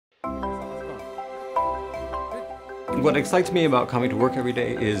What excites me about coming to work every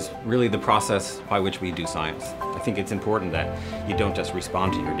day is really the process by which we do science. I think it's important that you don't just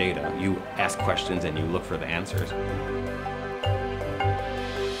respond to your data, you ask questions and you look for the answers.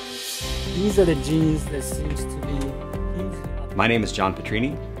 These are the genes that seems to be. My name is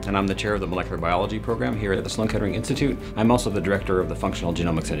Petrini, and I'm the chair of the molecular biology program here at the Sloan Kettering Institute. I'm also the director of the Functional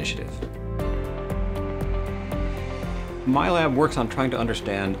Genomics Initiative. My lab works on trying to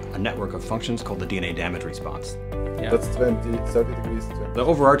understand a network of functions called the DNA damage response. That's 30 degrees. The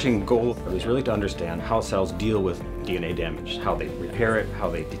overarching goal is really to understand how cells deal with DNA damage, how they repair it, how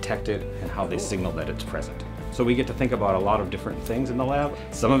they detect it, and how they signal that it's present. So we get to think about a lot of different things in the lab.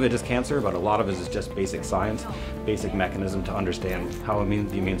 Some of it is cancer, but a lot of it is just basic science, basic mechanism to understand how the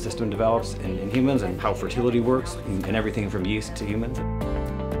immune system develops in humans and how fertility works, and everything from yeast to humans.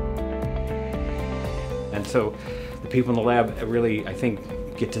 And so the people in the lab really, I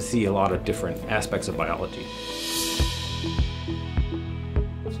think, get to see a lot of different aspects of biology.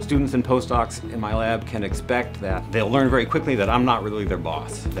 Students and postdocs in my lab can expect that they'll learn very quickly that I'm not really their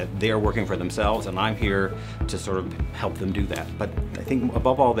boss, that they are working for themselves and I'm here to sort of help them do that. But I think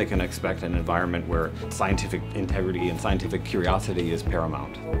above all they can expect an environment where scientific integrity and scientific curiosity is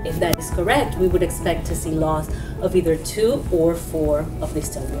paramount. If that is correct, we would expect to see loss of either 2 or 4 of these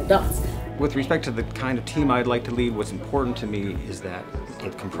telomere dots. With respect to the kind of team I'd like to lead, what's important to me is that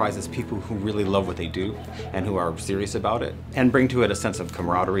it comprises people who really love what they do and who are serious about it and bring to it a sense of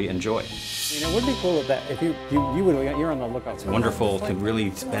camaraderie and joy. You know, it would be cool if that if you're on the lookout. It's wonderful to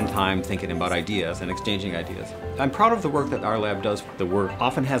really spend time thinking about ideas and exchanging ideas. I'm proud of the work that our lab does. The work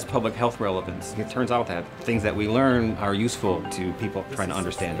often has public health relevance. It turns out that things that we learn are useful to people trying to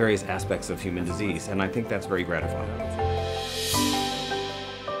understand various aspects of human disease, and I think that's very gratifying.